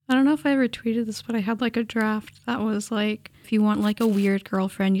know if I ever tweeted this, but I had like a draft that was like, if you want like a weird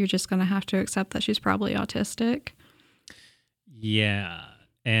girlfriend, you're just going to have to accept that she's probably autistic. Yeah.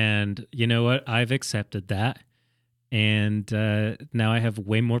 And you know what? I've accepted that. And now I have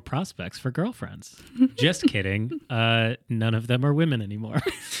way more prospects for girlfriends. Just kidding. None of them are women anymore.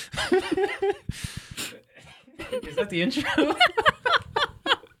 Is that the intro?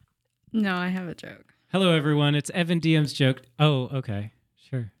 No, I have a joke. Hello, everyone. It's Evan DM's joke. Oh, okay.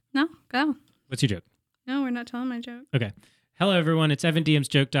 Sure. No, go. What's your joke? No, we're not telling my joke. Okay. Hello, everyone. It's Evan DM's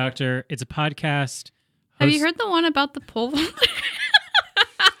Joke Doctor. It's a podcast. Have you heard the one about the pole vaulter?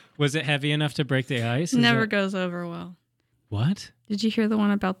 Was it heavy enough to break the ice? Never goes over well. What? Did you hear the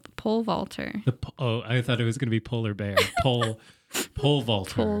one about the pole vaulter? I thought it was going to be polar bear. Pole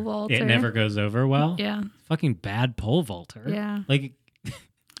vaulter. Pole vaulter. It never goes over well? Yeah. Fucking bad pole vaulter. Yeah. Like,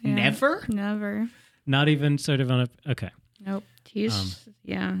 Yeah. Never? Never. Not even sort of on a... Okay. Nope. He's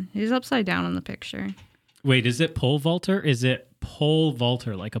upside down in the picture. Wait, is it pole vaulter? Is it pole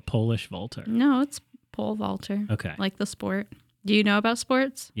vaulter, like a Polish vaulter? No, it's pole vaulter. Okay. Like the sport. Do you know about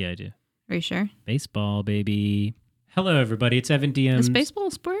sports? Yeah, I do. Are you sure? Baseball, baby. Hello, everybody. It's Evan DM's... Is baseball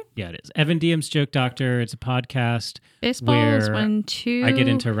a sport? Yeah, it is. Evan DM's Joke Doctor. It's a podcast. Baseball is when two I get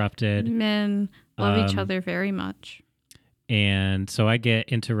interrupted. Men love each other very much. And so I get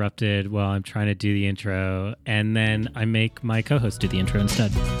interrupted while I'm trying to do the intro, and then I make my co-host do the intro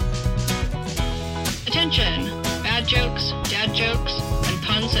instead. Attention! Bad jokes, dad jokes, and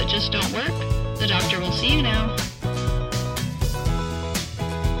puns that just don't work. The doctor will see you now.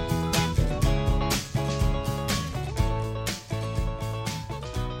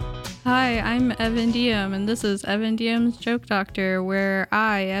 Hi, I'm Evan DM, and this is Evan DM's Joke Doctor, where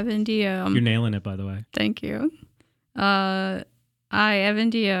I, Evan DM... You're nailing it, by the way. Thank you. I, Evan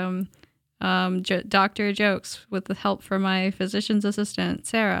DM, doctor jokes with the help from my physician's assistant,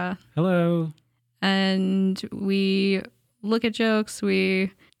 Sarah. Hello. And we look at jokes,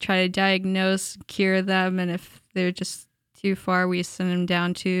 we try to diagnose, cure them, and if they're just too far, we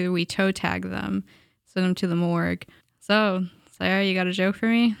toe tag them, send them to the morgue. So, Sarah, you got a joke for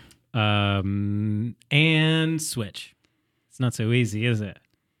me? And switch. It's not so easy, is it?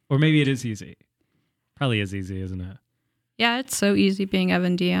 Or maybe it is easy. Probably is easy, isn't it? Yeah, it's so easy being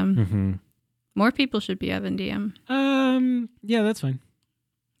Evan DM. Mm-hmm. More people should be Evan DM. Yeah, that's fine.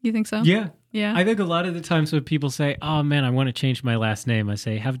 You think so? Yeah. Yeah. I think a lot of the times when people say, oh man, I want to change my last name, I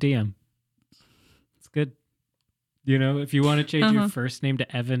say, have DM. It's good. You know, if you want to change your first name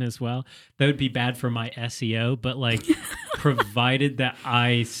to Evan as well, that would be bad for my SEO, but like, provided that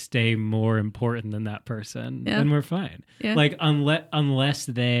I stay more important than that person, then we're fine. Yeah. Like, unless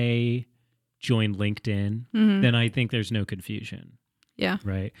they join LinkedIn, then I think there's no confusion. Yeah.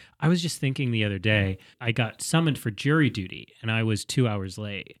 Right. I was just thinking the other day, I got summoned for jury duty and I was 2 hours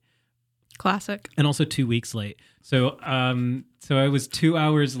late. Classic. And also 2 weeks late. So I was 2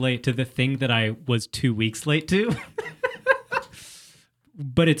 hours late to the thing that I was 2 weeks late to.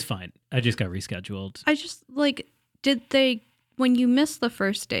 But it's fine. I just got rescheduled. I just when you missed the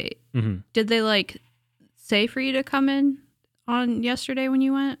first date, did they say for you to come in on yesterday when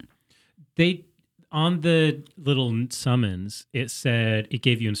you went? They, on the little summons, it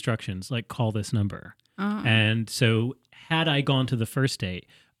gave you instructions, like call this number. Oh. And so had I gone to the first date,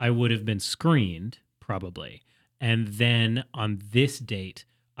 I would have been screened, probably. And then on this date,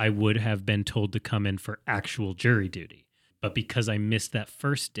 I would have been told to come in for actual jury duty. But because I missed that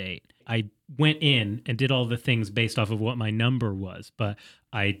first date, I went in and did all the things based off of what my number was. But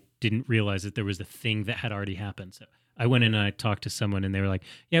I didn't realize that there was a thing that had already happened. So I went in and I talked to someone and they were like,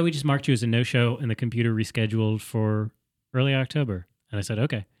 yeah, we just marked you as a no-show and the computer rescheduled for early October. And I said,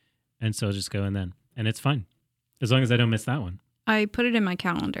 okay. And so I'll just go in then. And it's fine. As long as I don't miss that one. I put it in my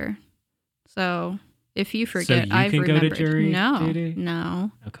calendar. So if you forget, so you can go to jury duty?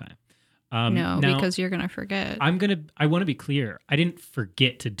 No. Okay. No, because you're going to forget. I want to be clear. I didn't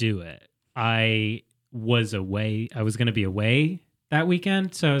forget to do it. I was away. I was going to be away that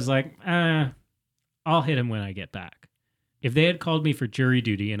weekend. So I was like, I'll hit him when I get back. If they had called me for jury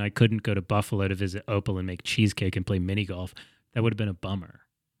duty and I couldn't go to Buffalo to visit Opal and make cheesecake and play mini golf, that would have been a bummer.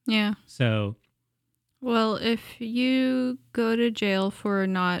 Yeah. So... Well, if you go to jail for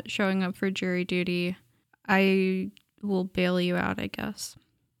not showing up for jury duty, I will bail you out, I guess.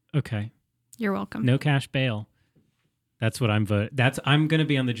 Okay. You're welcome. No cash bail. That's what I'm voting. I'm going to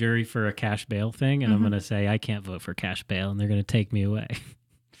be on the jury for a cash bail thing, and I'm going to say I can't vote for cash bail, and they're going to take me away.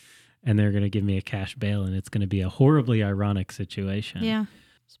 And they're going to give me a cash bail, and it's going to be a horribly ironic situation. Yeah.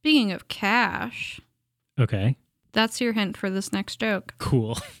 Speaking of cash. Okay. That's your hint for this next joke.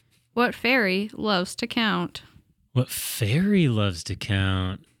 Cool. What fairy loves to count? What fairy loves to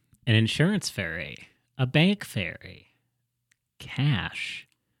count? an insurance fairy, a bank fairy, cash.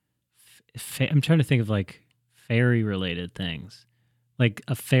 I'm trying to think of like fairy related things, like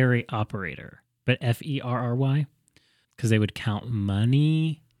a ferry operator, but Ferry, because they would count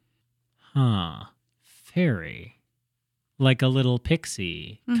money. Fairy, like a little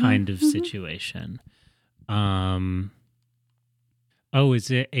pixie kind of situation.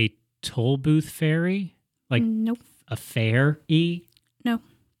 Is it a toll booth fairy? Like nope. A fairy? No.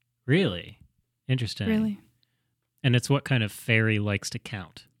 Really? Interesting. Really? And it's what kind of fairy likes to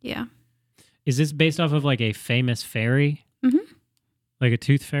count? Yeah. Is this based off of like a famous fairy? Mm-hmm. Like a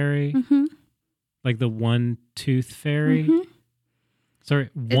tooth fairy? Mm-hmm. Like the one tooth fairy? Mm-hmm. Sorry,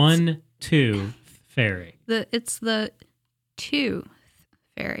 one tooth fairy. It's the tooth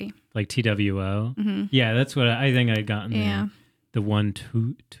fairy. Like TWO? Mm-hmm. Yeah, that's what I think I'd gotten there. Yeah. The one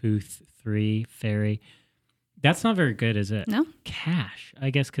tooth three fairy. That's not very good, is it? No. Cash, I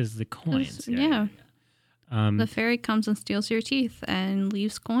guess, because the coins. Yeah. The fairy comes and steals your teeth and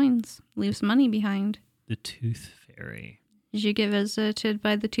leaves coins, leaves money behind. The tooth fairy. Did you get visited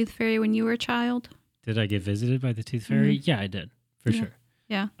by the tooth fairy when you were a child? Did I get visited by the tooth fairy? Mm-hmm. Yeah, I did, for sure.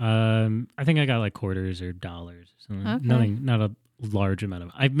 Yeah. I think I got like quarters or dollars or something. Okay. Not a large amount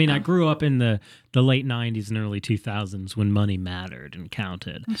of. I mean, I grew up in the late 90s and early 2000s when money mattered and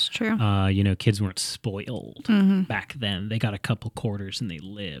counted. That's true. Kids weren't spoiled back then. They got a couple quarters and they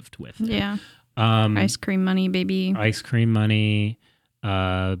lived with it. Yeah. Ice cream money, baby. Ice cream money.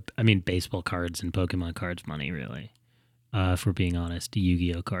 Baseball cards and Pokemon cards money, really. If we're being honest,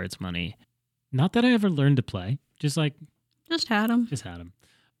 Yu-Gi-Oh cards money. Not that I ever learned to play. Just had them.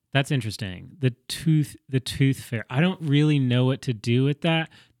 That's interesting. The tooth fairy. I don't really know what to do with that.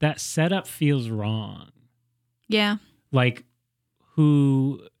 That setup feels wrong. Yeah. Like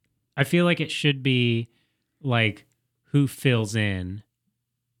I feel like it should be like who fills in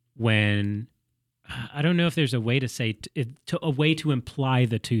when, I don't know if there's a way to say, a way to imply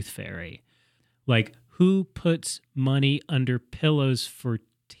the tooth fairy. Like who puts money under pillows for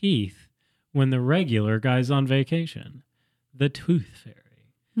teeth when the regular guy's on vacation? The tooth fairy.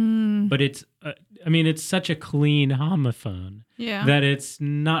 But it's such a clean homophone that it's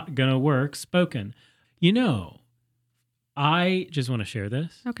not going to work spoken. I just want to share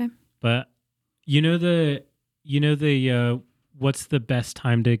this. Okay. But what's the best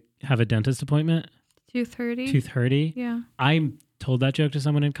time to have a dentist appointment? 2:30. 2:30? Yeah. I told that joke to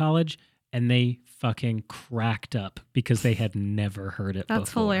someone in college and they fucking cracked up because they had never heard it before.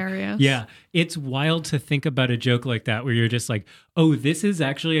 That's hilarious. Yeah. It's wild to think about a joke like that where you're just like, oh, this is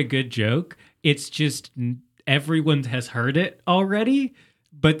actually a good joke. It's just everyone has heard it already.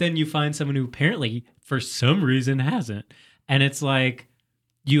 But then you find someone who apparently, for some reason, hasn't. And it's like,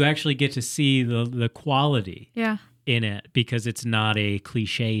 you actually get to see the quality in it because it's not a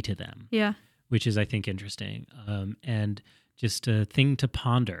cliche to them. Yeah. Which is, I think, interesting. And just a thing to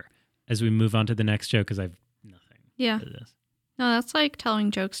ponder as we move on to the next joke, because I've nothing to this. No, that's like telling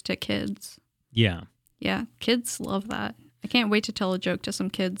jokes to kids. Yeah. Yeah, kids love that. I can't wait to tell a joke to some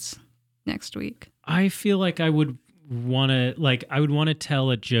kids next week. I feel like I would want to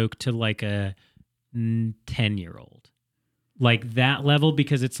tell a joke to like a 10-year-old. Like that level,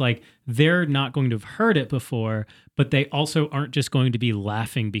 because it's like they're not going to have heard it before, but they also aren't just going to be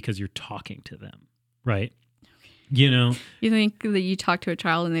laughing because you're talking to them, right? You think that you talk to a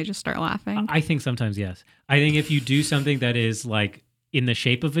child and they just start laughing? I think sometimes, yes. I think if you do something that is like in the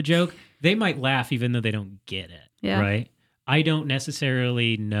shape of a joke, they might laugh even though they don't get it, right? I don't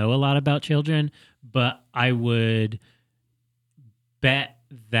necessarily know a lot about children, but I would bet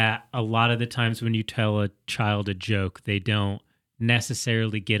that a lot of the times when you tell a child a joke, they don't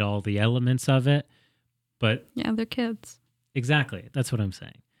necessarily get all the elements of it, but... Yeah, they're kids. Exactly. That's what I'm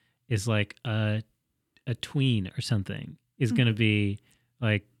saying. Is like a tween or something is going to be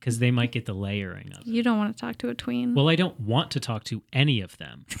like, because they might get the layering of it. You don't want to talk to a tween. Well, I don't want to talk to any of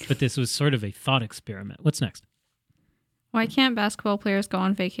them, but this was sort of a thought experiment. What's next? Why can't basketball players go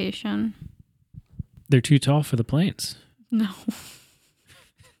on vacation? They're too tall for the planes. No.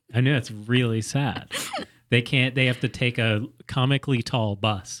 I know, it's really sad. They have to take a comically tall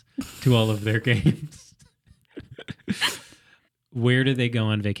bus to all of their games. Where do they go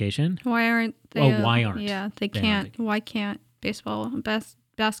on vacation? Why aren't they? Why aren't? Yeah, they can't. Why can't basketball?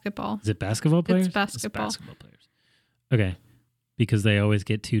 Is it basketball players? It's basketball. It's basketball players. Okay. Because they always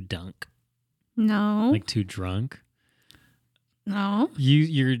get too dunk. No. Like too drunk. No.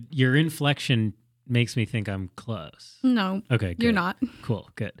 Your inflection makes me think I'm close. No. Okay, good. You're not. Cool,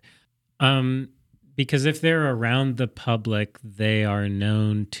 good. Because if they're around the public, they are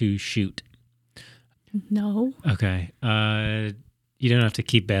known to shoot. No. Okay. You don't have to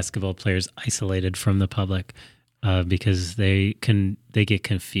keep basketball players isolated from the public because they get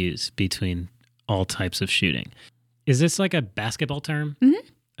confused between all types of shooting. Is this like a basketball term? Mm-hmm.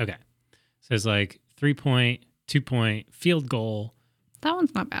 Okay. So it's like 3-point, 2-point, field goal. That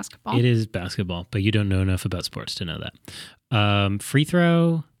one's not basketball. It is basketball, but you don't know enough about sports to know that. Free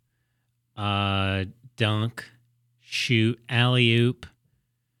throw, dunk, shoot, alley-oop,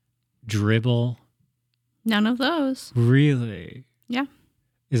 dribble. None of those. Really? Yeah.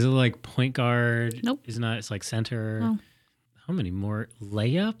 Is it like point guard? Nope. It's like center. No. How many more?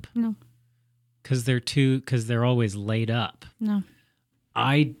 Layup? No. Because they're always laid up. No.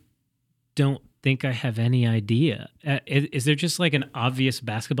 I don't think I have any idea. Is there just like an obvious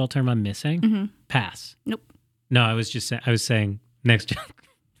basketball term I'm missing? Mm-hmm. Pass. Nope. No, I was saying next joke.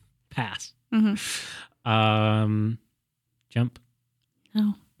 Pass. Mm-hmm. Jump.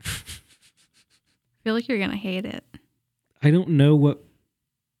 No. I feel like you're going to hate it. I don't know what,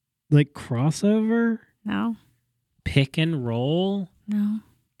 like crossover? No. Pick and roll? No.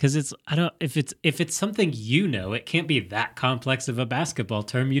 Because if it's something you know, it can't be that complex of a basketball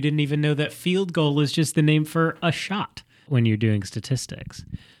term. You didn't even know that field goal is just the name for a shot when you're doing statistics.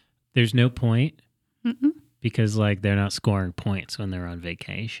 There's no point because like they're not scoring points when they're on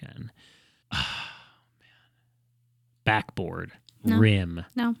vacation. Oh, man. Backboard, No. rim,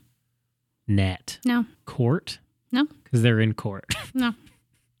 No. net, No. court. No. Because they're in court. No.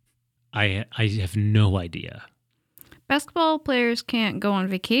 I have no idea. Basketball players can't go on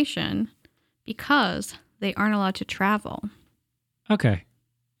vacation because they aren't allowed to travel. Okay.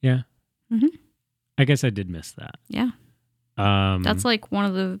 Yeah. Mm-hmm. I guess I did miss that. Yeah. That's like one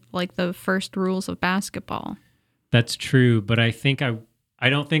of the first rules of basketball. That's true, but I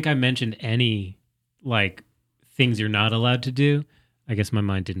don't think I mentioned any like things you're not allowed to do. I guess my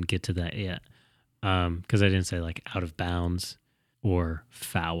mind didn't get to that yet. Because I didn't say like out of bounds or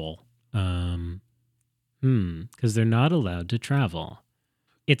foul. Because they're not allowed to travel.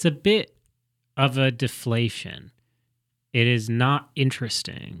 It's a bit of a deflation. It is not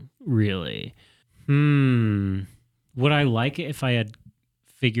interesting, really. Would I like it if I had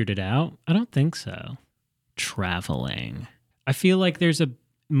figured it out? I don't think so. Traveling. I feel like there's a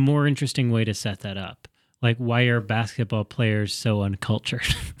more interesting way to set that up. Like, why are basketball players so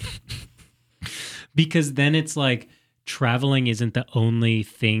uncultured? Because then it's like traveling isn't the only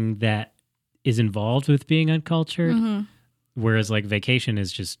thing that is involved with being uncultured. Mm-hmm. Whereas like vacation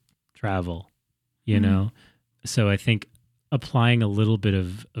is just travel, you know? So I think applying a little bit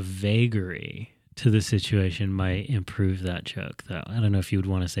of vagary to the situation might improve that joke, though. I don't know if you would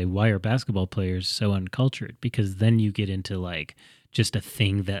want to say, why are basketball players so uncultured? Because then you get into like just a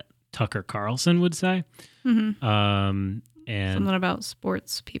thing that Tucker Carlson would say. Mm-hmm. And something about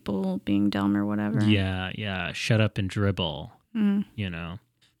sports people being dumb or whatever. Yeah. Shut up and dribble, Mm-hmm. you know.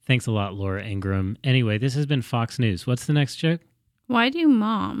 Thanks a lot, Laura Ingram. Anyway, this has been Fox News. What's the next joke? Why do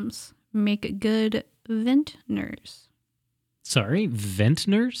moms make good vintners? Sorry,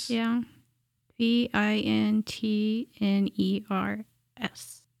 vintners? Yeah. VINTNERS.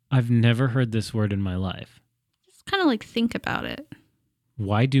 I've never heard this word in my life. Just kind of like think about it.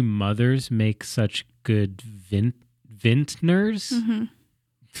 Why do mothers make such good vintners? Mm-hmm.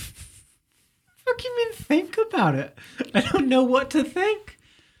 What do you mean think about it? I don't know what to think.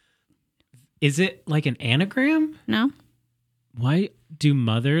 Is it like an anagram? No? Why do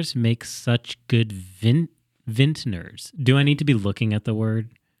mothers make such good vintners? Do I need to be looking at the word?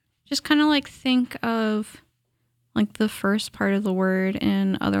 Just kind of like think of like the first part of the word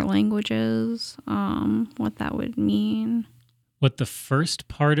in other languages, what that would mean. What the first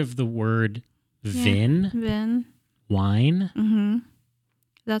part of the word vin? Vin. Wine? Mm-hmm.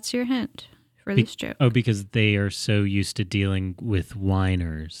 That's your hint for this joke. Oh, because they are so used to dealing with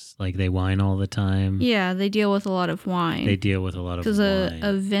whiners. Like they whine all the time. Yeah, they deal with a lot of wine. They deal with a lot of wine. wine. Because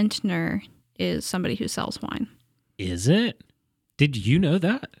a vintner is somebody who sells wine. Is it? Did you know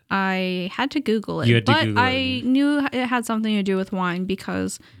that? I had to Google it. You had to but Google it. I knew it had something to do with wine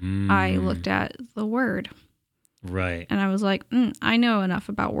because I looked at the word. Right. And I was like, I know enough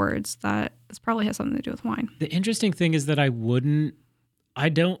about words that this probably has something to do with wine. The interesting thing is that I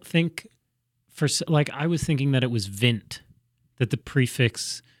don't think, I was thinking that it was vint, that the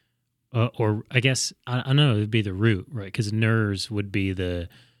prefix, or I guess, I don't know, it would be the root, right? Because ners would be the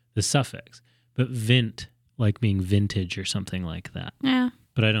suffix. But vint, like being vintage or something like that. Yeah.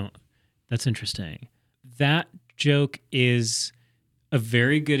 But I don't, that's interesting. That joke is a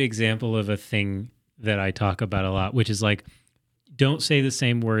very good example of a thing that I talk about a lot, which is like, don't say the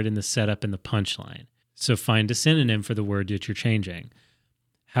same word in the setup and the punchline. So find a synonym for the word that you're changing.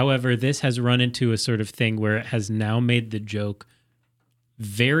 However, this has run into a sort of thing where it has now made the joke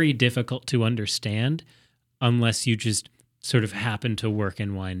very difficult to understand unless you just sort of happen to work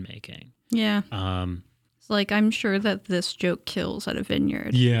in winemaking. Yeah. It's like, I'm sure that this joke kills at a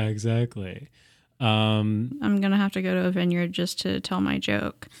vineyard. Yeah, exactly. I'm going to have to go to a vineyard just to tell my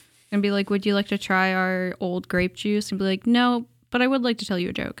joke. And be like, would you like to try our old grape juice? And be like, no, but I would like to tell you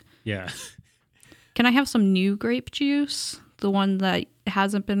a joke. Yeah. Can I have some new grape juice? The one that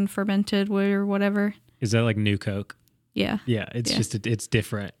hasn't been fermented or whatever? Is that like New Coke? Yeah. Yeah, it's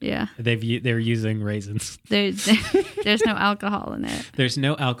different. Yeah. They're using raisins. There's no alcohol in it. There's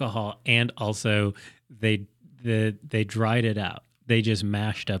no alcohol, and also they dried it out. They just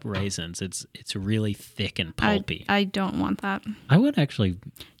mashed up raisins. It's really thick and pulpy. I don't want that. I would actually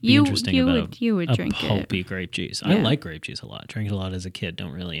be interesting about you would a drink pulpy grape juice. Yeah. I like grape juice a lot. Drank it a lot as a kid.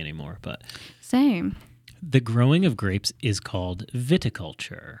 Don't really anymore, but Same. the growing of grapes is called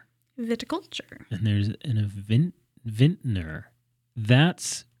viticulture. Viticulture. And there's an vintner.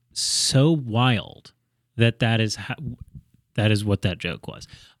 That's so wild that is what that joke was.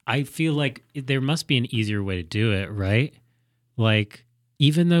 I feel like there must be an easier way to do it, right? Like,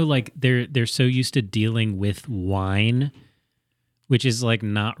 even though like they're so used to dealing with wine, which is like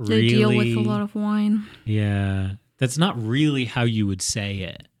not really... They deal with a lot of wine. Yeah. That's not really how you would say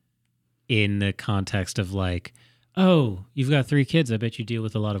it in the context of like, oh, you've got 3 kids. I bet you deal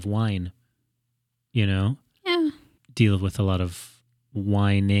with a lot of wine. You know? Yeah. Deal with a lot of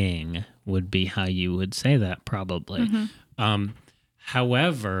whining would be how you would say that probably. Mm-hmm.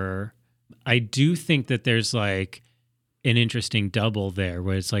 However, I do think that there's like an interesting double there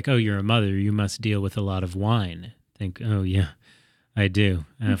where it's like, oh, you're a mother, you must deal with a lot of wine. Think, oh yeah, I do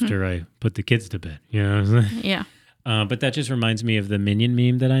after I put the kids to bed. You know? Yeah. But that just reminds me of the Minion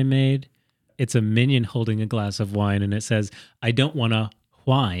meme that I made. It's a Minion holding a glass of wine and it says, I don't want to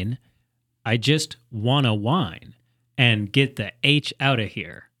whine, I just want to wine and get the H out of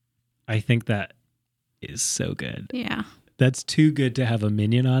here. I think that is so good. Yeah. That's too good to have a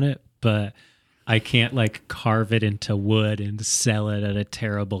Minion on it, but I can't like carve it into wood and sell it at a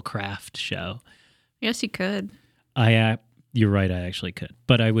terrible craft show. Yes, you could. You're right, I actually could.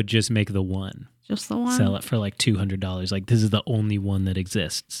 But I would just make the one. Just the one? Sell it for like $200. Like, this is the only one that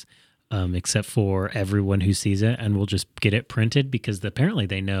exists, except for everyone who sees it, and we'll just get it printed because apparently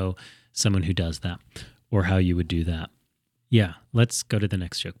they know someone who does that or how you would do that. Yeah, let's go to the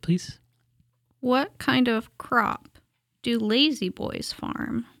next joke, please. What kind of crop do lazy boys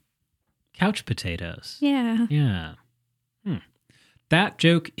farm? Couch potatoes. Yeah. Yeah. That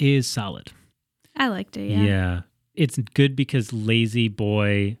joke is solid. I liked it, yeah. Yeah. It's good because lazy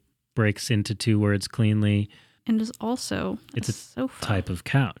boy breaks into 2 words cleanly. And is also It's a sofa. type of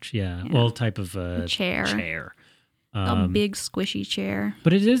couch, yeah. Yeah. Well, type of A chair. chair. A big squishy chair.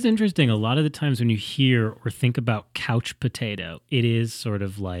 But it is interesting. A lot of the times when you hear or think about couch potato, it is sort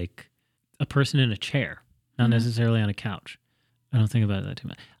of like a person in a chair, not necessarily on a couch. I don't think about that too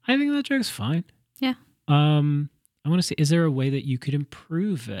much. I think that joke's fine. Yeah. I want to see, is there a way that you could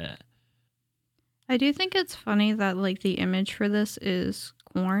improve it? I do think it's funny that like the image for this is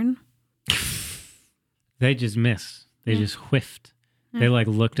corn. They just miss. They just whiffed. They like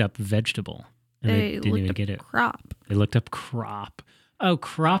looked up vegetable and they didn't even get it. Crop. They looked up crop. Oh,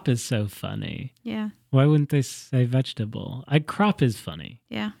 crop is so funny. Yeah. Why wouldn't they say vegetable? Crop is funny.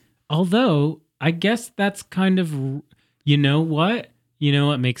 Yeah. Although, I guess that's kind of, you know what? You know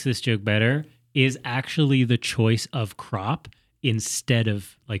what makes this joke better? Is actually the choice of crop instead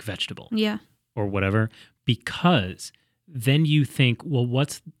of like vegetable. Yeah. Or whatever. Because then you think, well,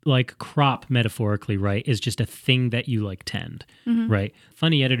 what's like crop metaphorically, right? Is just a thing that you like tend, right?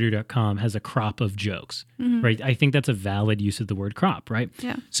 Funnyeditor.com has a crop of jokes, right? I think that's a valid use of the word crop, right?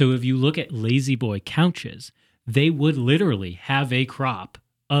 Yeah. So if you look at lazy boy couches, they would literally have a crop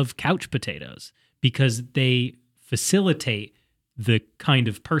of couch potatoes because they facilitate the kind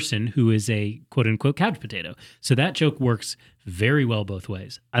of person who is a quote unquote couch potato. So that joke works very well both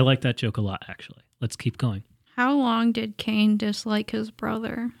ways. I like that joke a lot, actually. Let's keep going. How long did Cain dislike his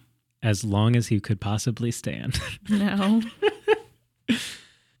brother? As long as he could possibly stand. No.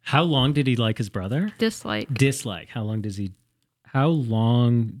 How long did he like his brother? Dislike. Dislike. How long did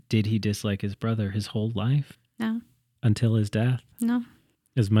he dislike his brother? His whole life? No. Until his death? No.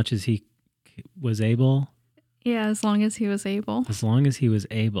 As much as he was able? Yeah, as long as he was able. As long as he was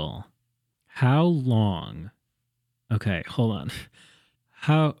able. How long? Okay, hold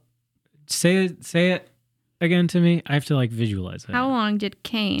on. Say it again to me. I have to like visualize it. How long did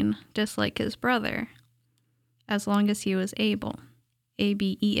Cain dislike his brother? As long as he was able.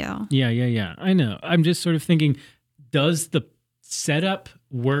 ABEL. Yeah. I know. I'm just sort of thinking, does the setup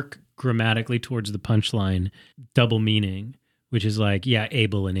work grammatically towards the punchline double meaning which is like, yeah,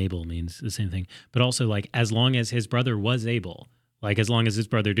 able and able means the same thing. But also like, as long as his brother was able, like as long as his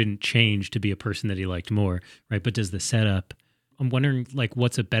brother didn't change to be a person that he liked more, right? But does the setup, I'm wondering like,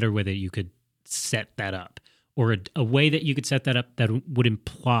 what's a better way that you could set that up, or a way that you could set that up that would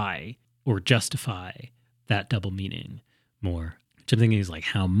imply or justify that double meaning more. Which I'm thinking is like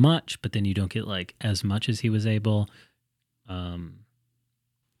how much, but then you don't get like as much as he was able.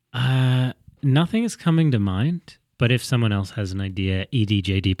 Nothing is coming to mind, but if someone else has an idea,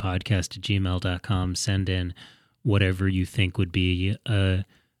 edjdpodcast@gmail.com, send in whatever you think would be a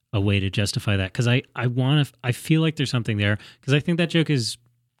way to justify that. Because I feel like there's something there, because I think that joke is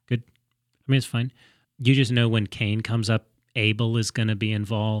good. I mean, it's fine. You just know when Cain comes up, Abel is going to be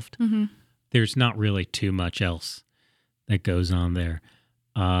involved. Mm-hmm. There's not really too much else that goes on there.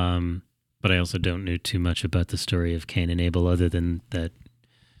 But I also don't know too much about the story of Cain and Abel, other than that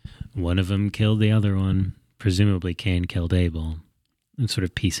one of them killed the other one. Presumably Cain killed Abel. I'm sort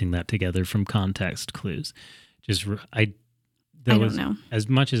of piecing that together from context clues. I don't know. As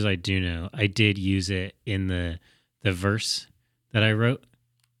much as I do know, I did use it in the verse that I wrote,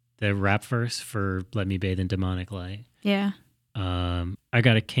 the rap verse for Let Me Bathe in Demonic Light. Yeah. I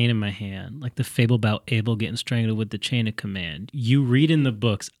got a cane in my hand, like the fable about Abel getting strangled with the chain of command. You read in the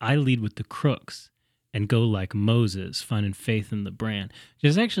books, I lead with the crooks and go like Moses, finding faith in the brand. Which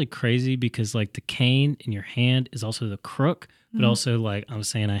is actually crazy because like the cane in your hand is also the crook, but also like I was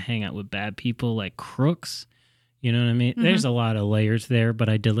saying, I hang out with bad people like crooks. You know what I mean? Mm-hmm. There's a lot of layers there, but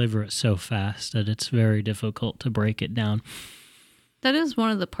I deliver it so fast that it's very difficult to break it down. That is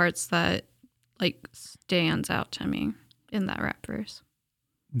one of the parts that like stands out to me in that rap verse.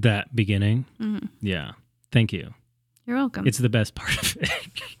 That beginning? Mm-hmm. Yeah. Thank you. You're welcome. It's the best part of it.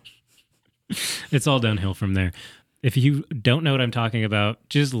 It's all downhill from there. If you don't know what I'm talking about,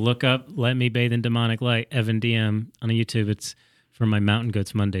 just look up Let Me Bathe in Demonic Light, Evan DM on YouTube. It's from my Mountain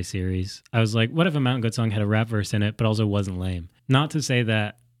Goats Monday series. I was like, what if a Mountain Goat song had a rap verse in it, but also wasn't lame? Not to say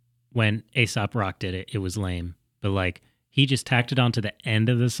that when A$AP Rock did it, it was lame, but like he just tacked it on to the end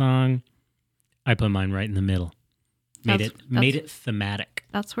of the song. I put mine right in the middle. Made it thematic.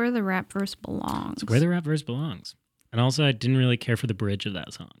 That's where the rap verse belongs. It's where the rap verse belongs. And also, I didn't really care for the bridge of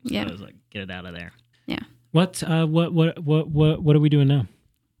that song. So yeah. I was like, get it out of there. Yeah. What are we doing now?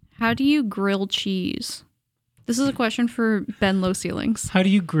 How do you grill cheese? This is a question for Ben Low Ceilings. How do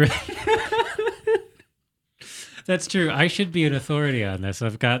you grill? That's true. I should be an authority on this.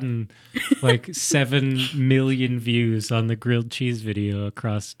 I've gotten like 7 million views on the grilled cheese video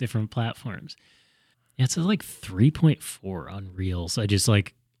across different platforms. Yeah, it's like 3.4 on Reels. I just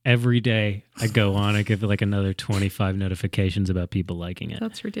like every day I go on, I give it like another 25 notifications about people liking it.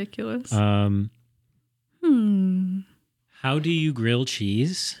 That's ridiculous. How do you grill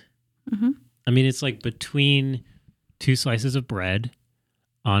cheese? Mm-hmm. I mean, it's like between 2 slices of bread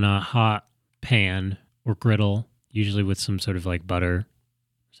on a hot pan or griddle, usually with some sort of like butter.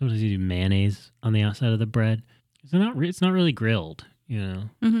 Sometimes you do mayonnaise on the outside of the bread. It's not really grilled,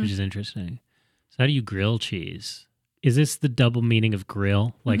 which is interesting. So how do you grill cheese? Is this the double meaning of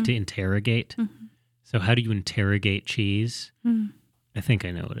grill, like to interrogate? Mm-hmm. So how do you interrogate cheese? Mm-hmm. I think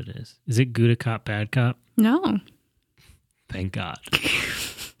I know what it is. Is it gouda cop, bad cop? No. Thank God.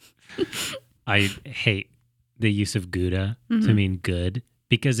 I hate the use of gouda to mean good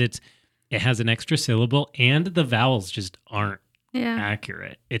because it has an extra syllable and the vowels just aren't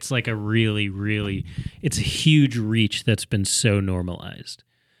accurate. It's like a really, really, it's a huge reach that's been so normalized.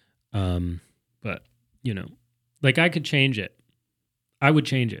 But, like I could change it. I would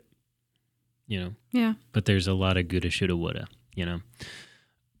change it, Yeah. But there's a lot of gouda, shoulda, woulda,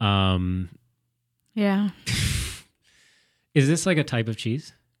 Yeah. Is this like a type of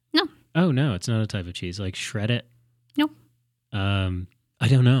cheese? No. Oh, no, it's not a type of cheese. Like shred it? Nope. I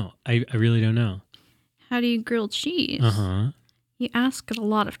don't know. I really don't know. How do you grill cheese? Uh-huh. You ask a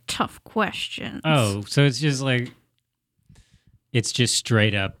lot of tough questions. Oh, so it's just like, it's just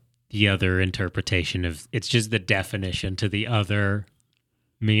straight up the other interpretation of, it's just the definition to the other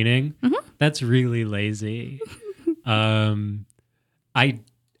meaning. Mm-hmm. That's really lazy. I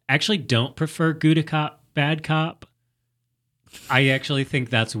actually don't prefer Gouda Cop, Bad Cop. I actually think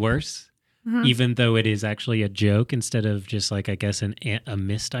that's worse, even though it is actually a joke instead of just like, I guess, a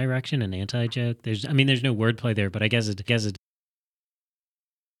misdirection, an anti-joke. There's no wordplay there, but I guess it.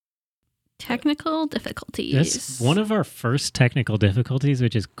 Technical difficulties. That's one of our first technical difficulties,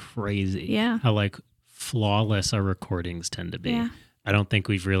 which is crazy. Yeah. How like flawless our recordings tend to be. Yeah. I don't think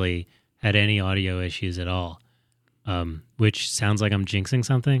we've really had any audio issues at all, which sounds like I'm jinxing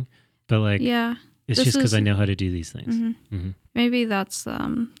something, but like, yeah, It's This just because is- I know how to do these things. Maybe that's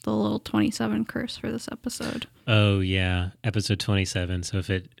the little 27 curse for this episode. Oh, yeah. Episode 27. So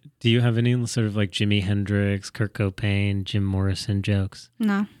do you have any sort of like Jimi Hendrix, Kurt Cobain, Jim Morrison jokes?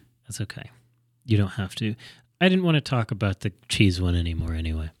 No. That's okay. You don't have to. I didn't want to talk about the cheese one anymore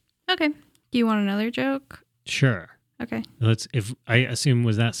anyway. Okay. Do you want another joke? Sure. Okay. If I assume,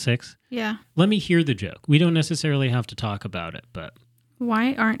 was that 6? Yeah. Let me hear the joke. We don't necessarily have to talk about it, but...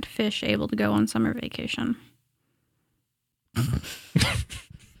 Why aren't fish able to go on summer vacation?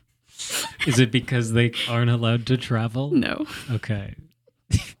 Is it because they aren't allowed to travel? No. Okay.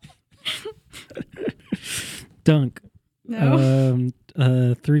 Dunk. No.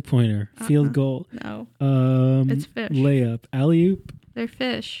 3-pointer. Field goal. No. It's fish. Layup. Alley-oop. They're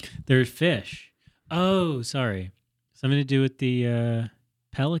fish. They're fish. Oh, sorry. Something to do with the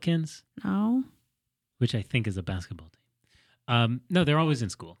Pelicans, No. which I think is a basketball team. No, they're always in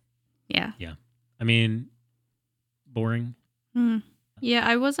school. Yeah. Yeah. I mean, boring. Yeah,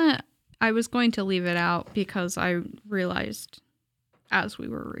 I was going to leave it out because I realized as we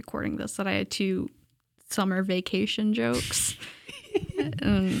were recording this that I had 2 summer vacation jokes.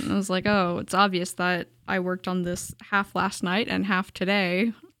 And I was like, oh, it's obvious that I worked on this half last night and half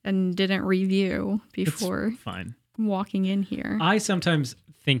today and didn't review before It's fine. walking in here. I sometimes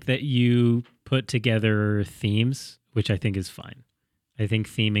think that you put together themes, which I think is fine. I think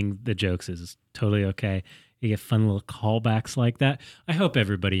theming the jokes is totally okay. You get fun little callbacks like that. I hope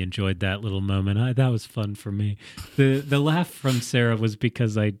everybody enjoyed that little moment. That was fun for me. The laugh from Sarah was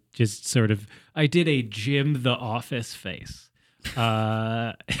because I just I did a Jim the Office face.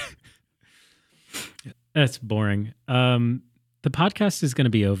 That's boring. The podcast is going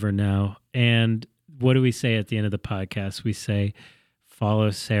to be over now. And what do we say at the end of the podcast? We say, follow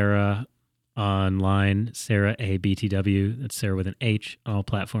Sarah online, Sarah ABTW. That's Sarah with an H on all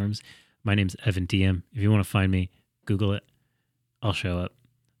platforms. My name's Evan DM. If you want to find me, Google it. I'll show up.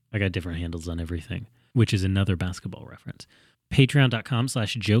 I got different handles on everything, which is another basketball reference.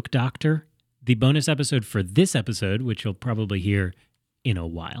 Patreon.com/jokedoctor. The bonus episode for this episode, which you'll probably hear in a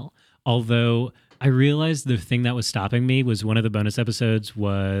while. Although I realized the thing that was stopping me was one of the bonus episodes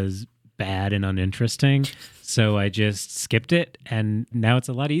was bad and uninteresting. So I just skipped it. And now it's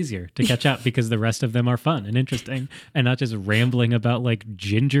a lot easier to catch up because the rest of them are fun and interesting and not just rambling about like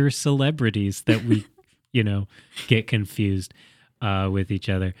ginger celebrities that we, get confused with each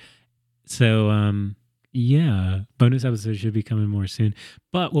other. So, yeah, bonus episodes should be coming more soon.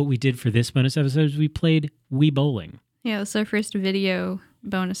 But what we did for this bonus episode is we played Wii Bowling. Yeah, it's our first video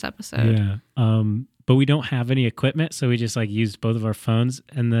bonus episode. Yeah. But we don't have any equipment, so we just used both of our phones,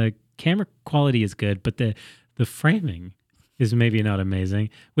 and the camera quality is good, but the framing is maybe not amazing,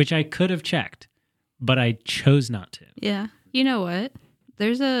 which I could have checked, but I chose not to. Yeah. You know what?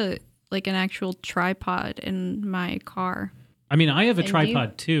 There's an actual tripod in my car. I mean, I have a And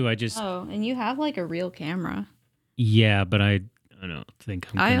tripod too. Oh, and you have a real camera. Yeah, but I don't think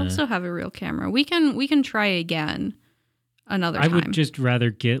I'm I gonna... also have a real camera. We can try again another time. I would just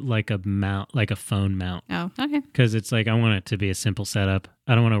rather get a mount, a phone mount. Oh, okay. Because it's I want it to be a simple setup.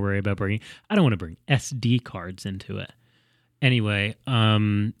 I don't want to worry about I don't want to bring SD cards into it. Anyway,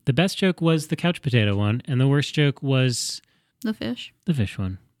 the best joke was the couch potato one, and the worst joke was the fish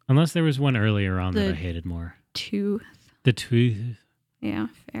one. Unless there was one earlier on that I hated more. Tooth. The tooth. Yeah,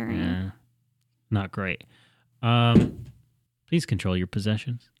 fair enough. Yeah, not great. Please control your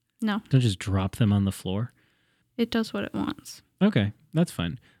possessions. No. Don't just drop them on the floor. It does what it wants. Okay, that's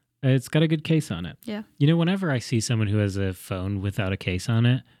fine. It's got a good case on it. Yeah. Whenever I see someone who has a phone without a case on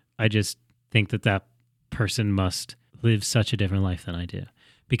it, I just think that person must live such a different life than I do.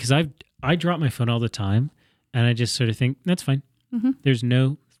 Because I drop my phone all the time, and I just sort of think, that's fine. Mm-hmm. There's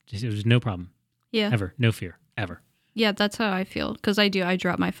no problem. Yeah. Ever. No fear. Ever. Yeah, that's how I feel. Because I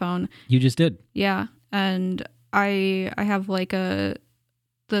drop my phone. You just did. Yeah. And I have the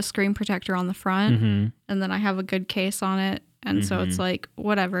screen protector on the front, mm-hmm. and then I have a good case on it. And mm-hmm. so it's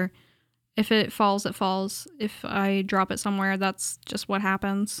whatever. If it falls, it falls. If I drop it somewhere, that's just what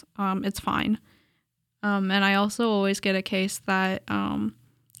happens. It's fine. And I also always get a case that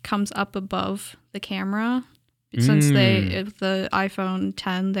comes up above the camera. Since if the iPhone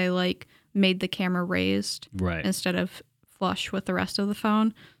 10, they made the camera raised right instead of flush with the rest of the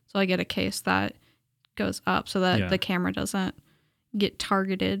phone. So I get a case that goes up so that the camera doesn't get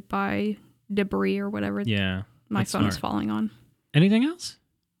targeted by debris or whatever my phone is falling on. Anything else?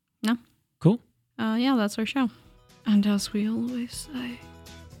 No. Cool. Yeah, that's our show. And as we always say,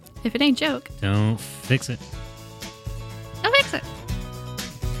 if it ain't joke, don't fix it. don't fix it.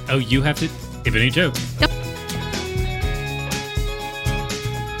 Oh, you have to. If it ain't joke. Don't